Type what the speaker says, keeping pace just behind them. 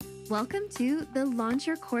Welcome to the Launch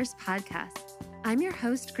Your Course podcast. I'm your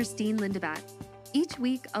host, Christine Lindebach. Each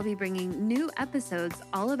week, I'll be bringing new episodes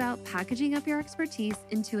all about packaging up your expertise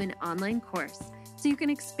into an online course so you can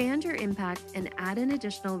expand your impact and add an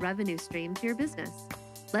additional revenue stream to your business.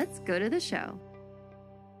 Let's go to the show.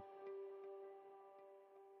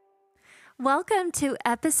 Welcome to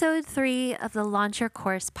episode 3 of the Launch Your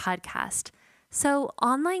Course podcast. So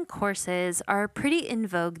online courses are pretty in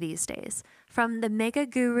vogue these days. From the mega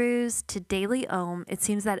gurus to Daily Ohm, it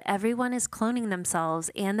seems that everyone is cloning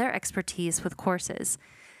themselves and their expertise with courses.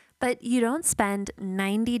 But you don't spend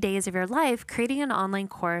 90 days of your life creating an online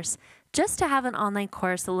course just to have an online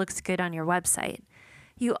course that looks good on your website.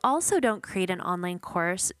 You also don't create an online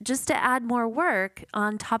course just to add more work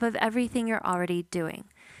on top of everything you're already doing.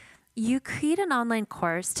 You create an online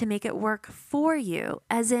course to make it work for you,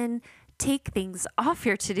 as in take things off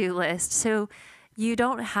your to-do list so you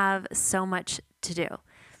don't have so much to do.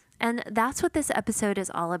 And that's what this episode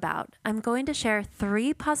is all about. I'm going to share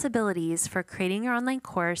 3 possibilities for creating your online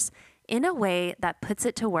course in a way that puts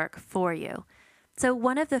it to work for you. So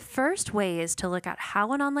one of the first ways to look at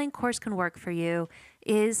how an online course can work for you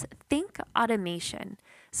is think automation.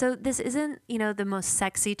 So this isn't, the most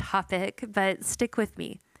sexy topic, but stick with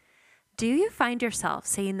me. Do you find yourself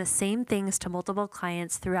saying the same things to multiple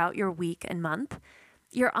clients throughout your week and month?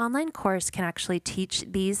 Your online course can actually teach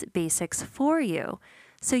these basics for you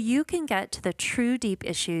so you can get to the true deep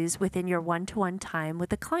issues within your one-to-one time with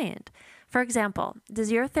the client. For example,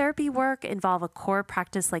 does your therapy work involve a core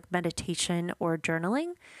practice like meditation or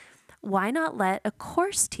journaling? Why not let a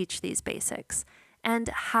course teach these basics? And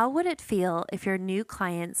how would it feel if your new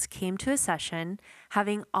clients came to a session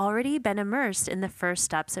having already been immersed in the first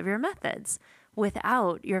steps of your methods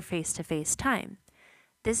without your face-to-face time?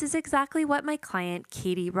 This is exactly what my client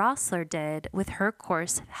Katie Rossler did with her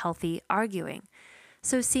course, Healthy Arguing.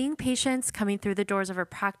 So seeing patients coming through the doors of her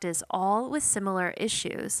practice all with similar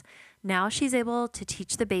issues, now she's able to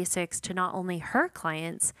teach the basics to not only her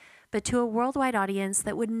clients, but to a worldwide audience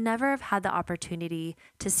that would never have had the opportunity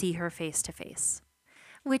to see her face-to-face.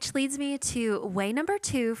 Which leads me to way number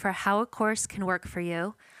 2 for how a course can work for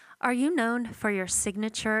you. Are you known for your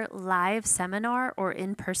signature live seminar or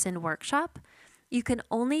in-person workshop? You can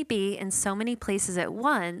only be in so many places at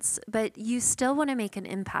once, but you still want to make an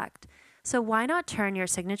impact. So why not turn your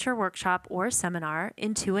signature workshop or seminar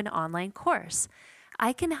into an online course?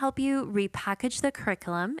 I can help you repackage the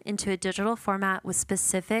curriculum into a digital format with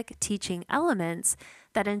specific teaching elements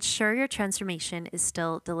that ensure your transformation is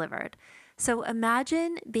still delivered. So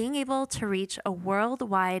imagine being able to reach a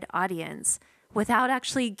worldwide audience without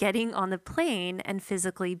actually getting on the plane and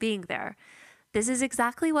physically being there. This is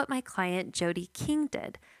exactly what my client Jody King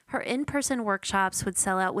did. Her in-person workshops would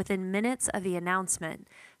sell out within minutes of the announcement.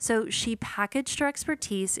 So she packaged her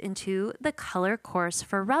expertise into the color course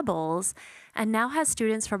for Rebels and now has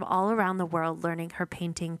students from all around the world learning her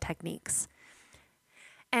painting techniques.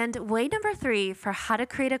 And way number 3 for how to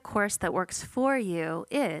create a course that works for you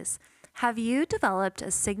is, have you developed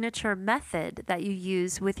a signature method that you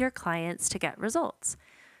use with your clients to get results?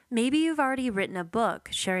 Maybe you've already written a book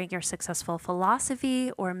sharing your successful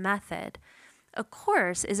philosophy or method. A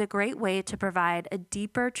course is a great way to provide a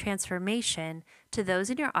deeper transformation to those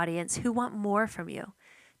in your audience who want more from you.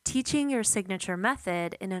 Teaching your signature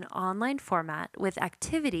method in an online format with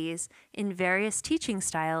activities in various teaching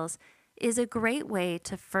styles is a great way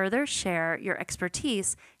to further share your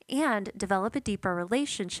expertise and develop a deeper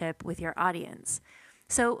relationship with your audience.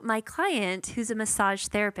 So my client, who's a massage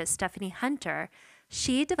therapist, Stephanie Hunter,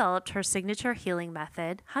 she developed her signature healing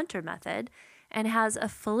method, Hunter Method, and has a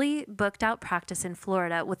fully booked out practice in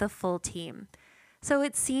Florida with a full team. So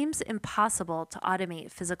it seems impossible to automate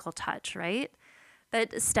physical touch, right?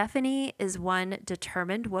 But Stephanie is one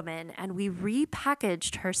determined woman, and we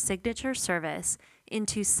repackaged her signature service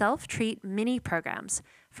into self-treat mini programs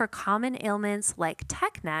for common ailments like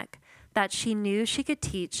tech neck that she knew she could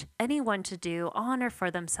teach anyone to do on or for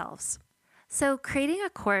themselves. So creating a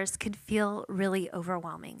course could feel really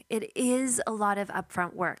overwhelming. It is a lot of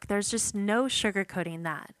upfront work. There's just no sugarcoating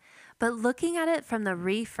that. But looking at it from the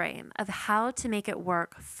reframe of how to make it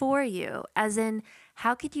work for you, as in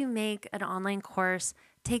how could you make an online course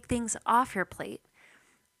take things off your plate?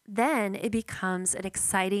 Then it becomes an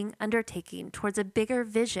exciting undertaking towards a bigger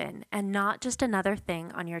vision and not just another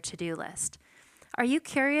thing on your to-do list. Are you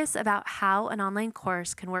curious about how an online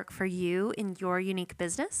course can work for you in your unique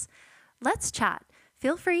business? Let's chat.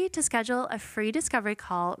 Feel free to schedule a free discovery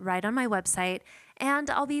call right on my website,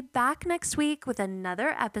 and I'll be back next week with another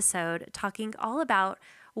episode talking all about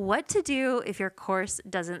what to do if your course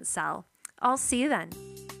doesn't sell. I'll see you then.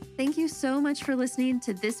 Thank you so much for listening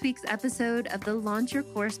to this week's episode of the Launch Your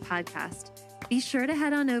Course podcast. Be sure to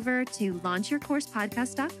head on over to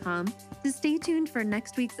launchyourcoursepodcast.com to stay tuned for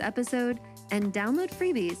next week's episode and download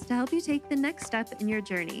freebies to help you take the next step in your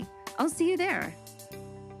journey. I'll see you there.